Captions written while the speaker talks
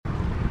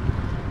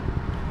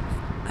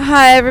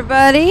Hi,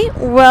 everybody.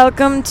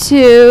 Welcome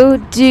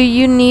to Do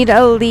You Need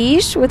a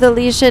Leash with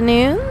Alicia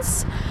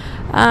Nunes.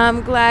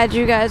 I'm glad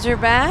you guys are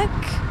back.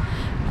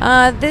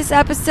 This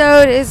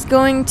episode is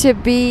going to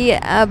be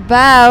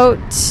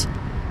about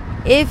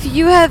if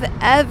you have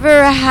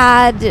ever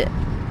had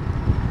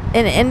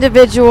an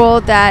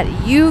individual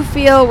that you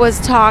feel was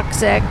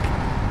toxic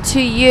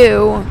to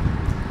you,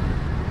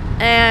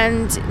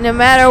 and no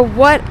matter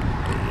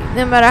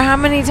how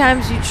many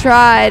times you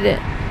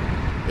tried,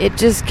 it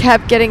just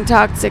kept getting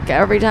toxic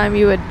every time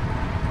you would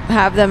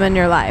have them in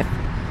your life.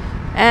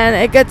 And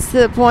it gets to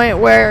the point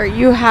where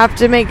you have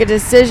to make a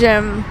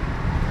decision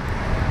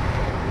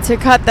to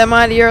cut them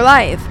out of your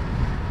life.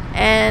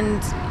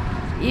 And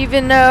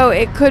even though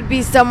it could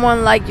be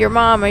someone like your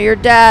mom or your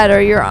dad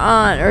or your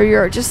aunt or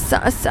your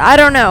I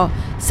don't know,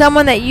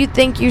 someone that you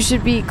think you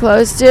should be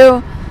close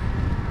to,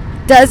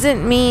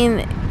 doesn't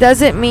mean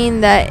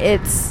that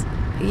it's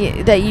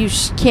that you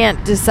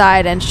can't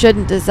decide and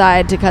shouldn't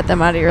decide to cut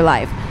them out of your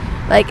life.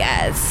 Like,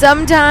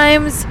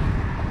 sometimes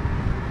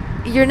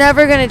you're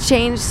never going to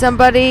change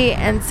somebody,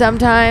 and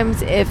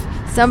sometimes if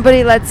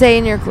somebody, let's say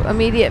in your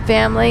immediate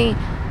family,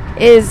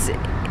 is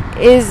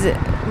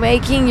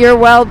making your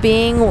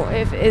well-being,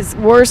 is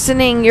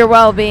worsening your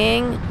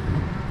well-being,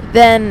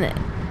 then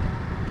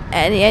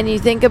and you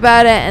think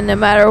about it, and no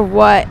matter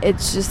what,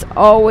 it's just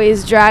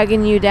always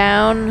dragging you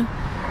down,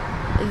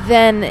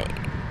 then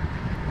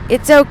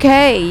it's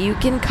okay. You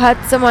can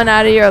cut someone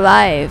out of your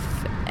life.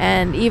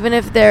 And even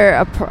if they're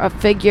a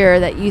figure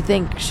that you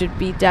think should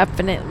be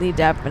definitely,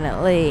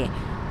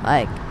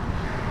 like,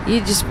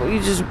 you just,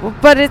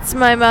 but it's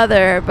my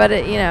mother, but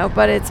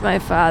it's my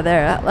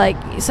father, like,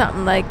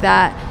 something like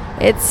that.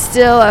 It's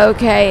still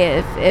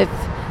okay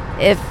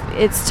if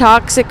it's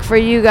toxic for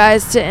you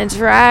guys to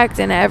interact,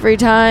 and every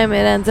time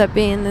it ends up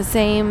being the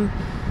same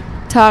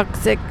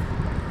toxic,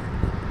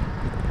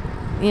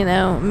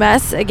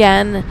 mess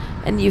again,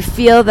 and you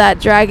feel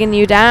that dragging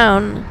you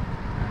down.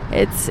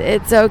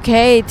 It's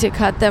okay to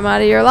cut them out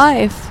of your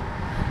life.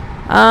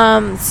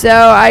 So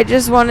I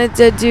just wanted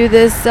to do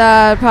this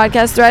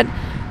podcast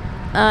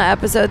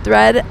episode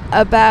thread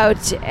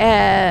about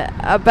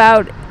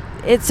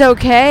it's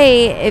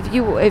okay if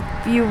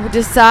you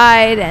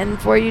decide,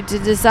 and for you to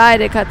decide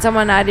to cut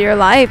someone out of your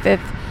life if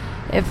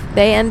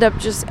they end up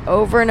just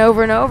over and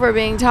over and over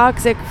being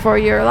toxic for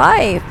your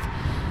life.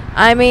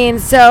 I mean,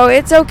 so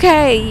it's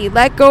okay.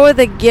 Let go of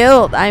the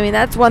guilt. I mean,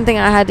 that's one thing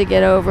I had to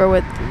get over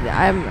with.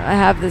 I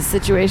have this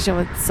situation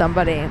with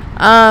somebody.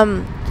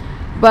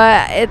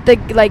 But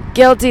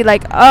guilty,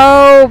 like,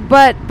 oh,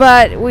 but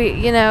we,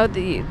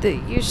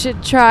 you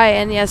should try.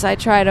 And yes, I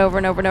tried over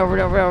and over and over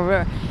and over and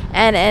over.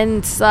 And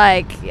it's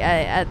like,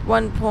 at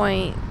one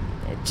point,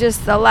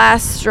 just the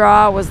last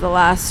straw was the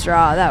last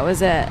straw. That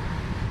was it.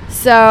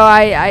 So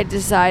I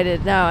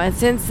decided no. And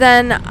since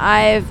then,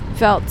 I've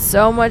felt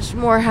so much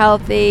more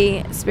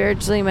healthy,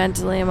 spiritually,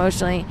 mentally,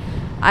 emotionally.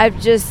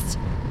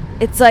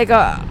 It's like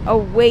a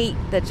weight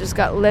that just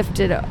got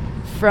lifted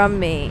from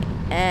me.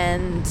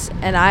 And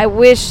I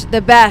wish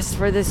the best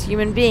for this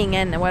human being.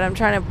 And what I'm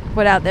trying to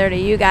put out there to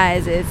you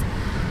guys is,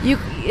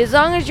 as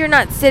long as you're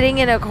not sitting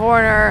in a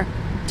corner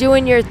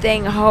doing your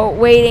thing,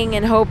 waiting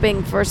and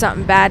hoping for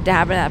something bad to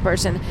happen to that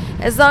person,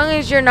 as long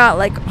as you're not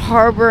like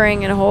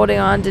harboring and holding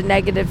on to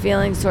negative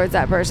feelings towards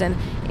that person,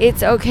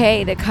 it's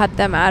okay to cut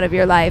them out of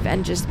your life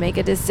and just make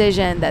a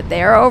decision that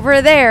they're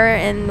over there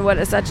in what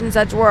a such and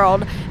such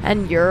world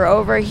and you're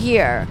over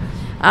here,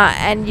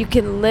 and you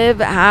can live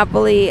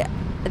happily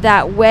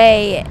that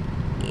way,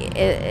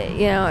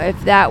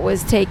 if that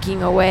was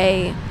taking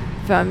away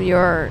from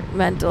your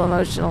mental,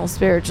 emotional,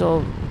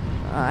 spiritual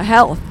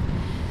health.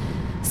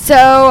 So,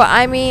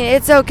 I mean,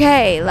 it's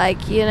okay. Like,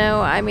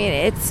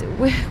 it's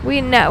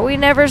we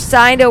never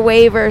signed a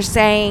waiver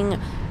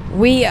saying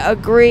we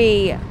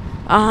agree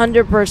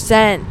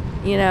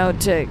 100%,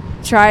 to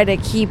try to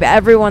keep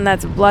everyone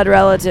that's blood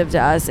relative to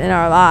us in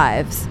our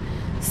lives.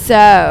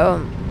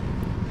 So,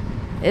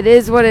 it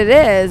is what it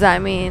is. I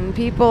mean,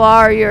 people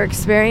are your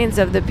experience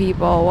of the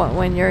people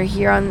when you're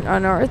here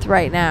on Earth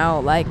right now.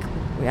 Like,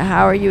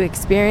 how are you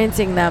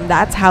experiencing them?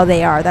 That's how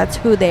they are. That's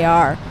who they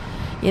are.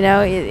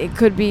 It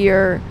could be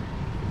your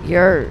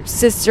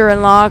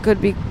sister-in-law could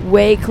be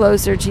way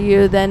closer to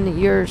you than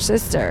your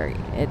sister.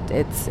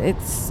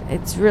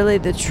 It's really,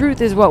 the truth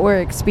is what we're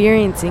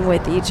experiencing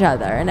with each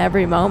other in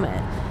every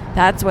moment.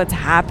 That's what's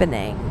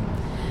happening.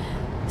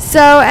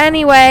 So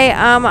anyway,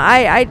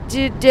 I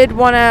did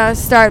want to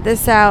start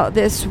this out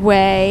this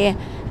way,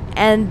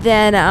 and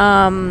then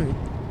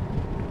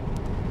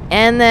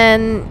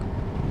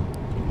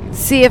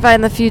see if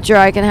in the future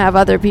I can have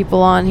other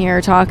people on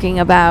here talking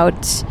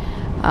about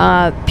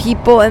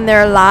people in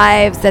their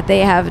lives that they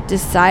have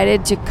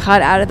decided to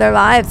cut out of their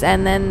lives,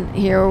 and then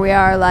here we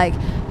are, like,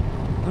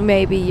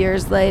 maybe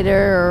years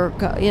later,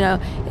 or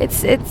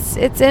it's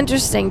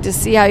interesting to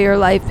see how your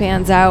life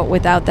pans out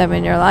without them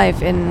in your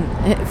life, and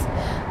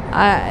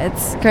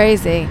it's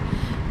crazy.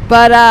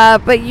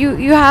 But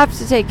you have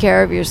to take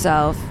care of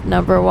yourself,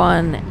 number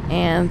one,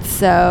 and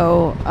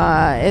so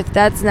if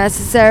that's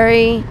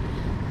necessary,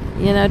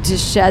 to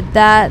shed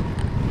that,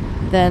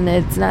 then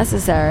it's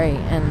necessary,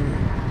 and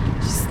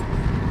just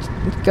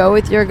go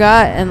with your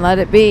gut and let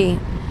it be.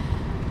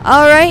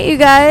 All right, you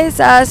guys.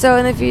 So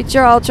in the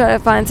future, I'll try to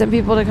find some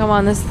people to come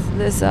on this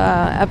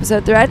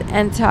episode thread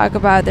and talk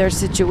about their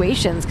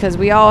situations, because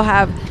we all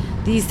have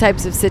these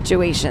types of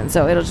situations.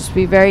 So it'll just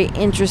be very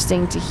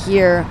interesting to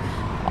hear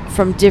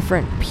from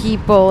different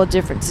people,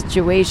 different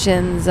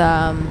situations,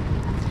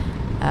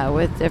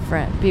 with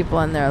different people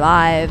in their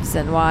lives,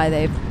 and why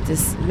they've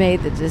just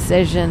made the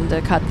decision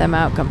to cut them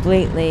out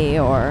completely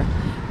or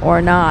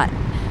not.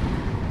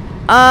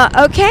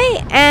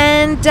 Okay,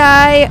 and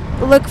I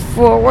look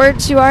forward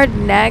to our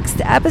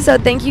next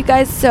episode. Thank you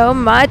guys so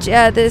much.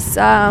 This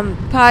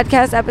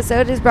podcast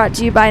episode is brought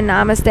to you by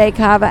Namaste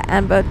Kava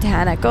and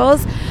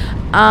Botanicals.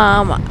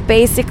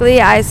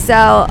 Basically, I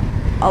sell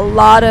a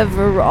lot of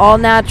all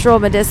natural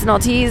medicinal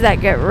teas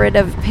that get rid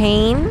of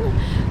pain,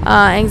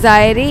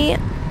 anxiety,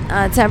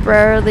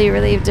 temporarily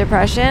relieve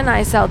depression.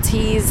 I sell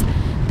teas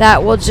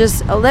that will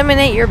just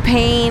eliminate your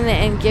pain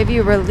and give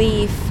you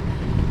relief.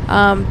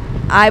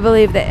 I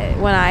believe that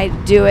when I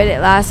do it,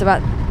 it lasts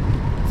about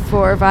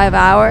 4 or 5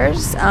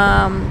 hours.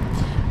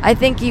 I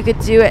think you could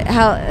do it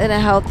in a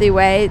healthy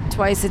way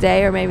twice a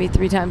day, or maybe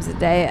 3 times a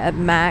day at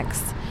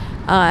max.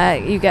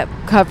 You get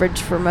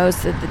coverage for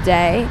most of the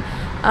day.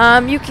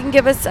 You can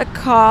give us a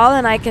call,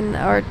 and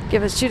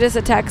shoot us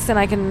a text, and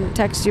I can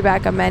text you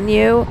back a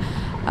menu.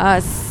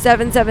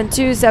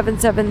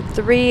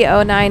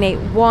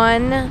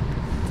 772-773-0981.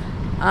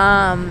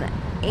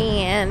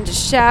 And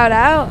shout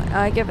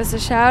out, give us a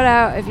shout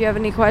out if you have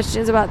any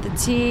questions about the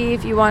tea.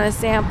 If you want a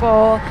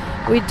sample,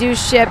 we do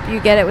ship. You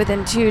get it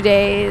within 2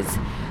 days,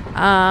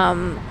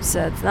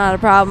 so it's not a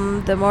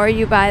problem. The more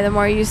you buy, the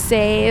more you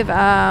save.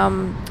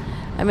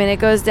 It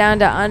goes down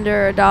to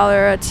under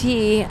 $1 a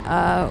tea,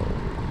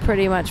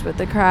 pretty much with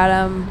the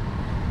kratom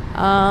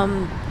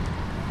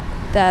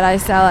that I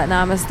sell at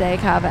Namaste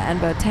Kava and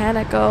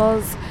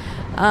Botanicals.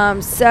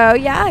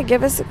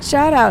 Give us a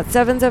shout out,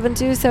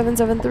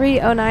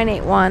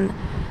 772-773-0981.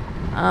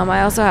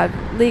 I also have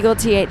legal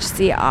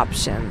THC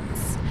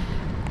options.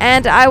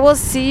 And I will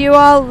see you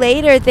all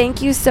later.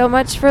 Thank you so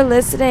much for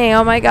listening.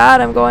 Oh my God,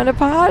 I'm going to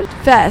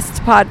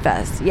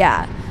Podfest.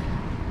 Yeah.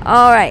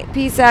 All right.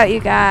 Peace out,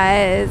 you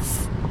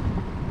guys.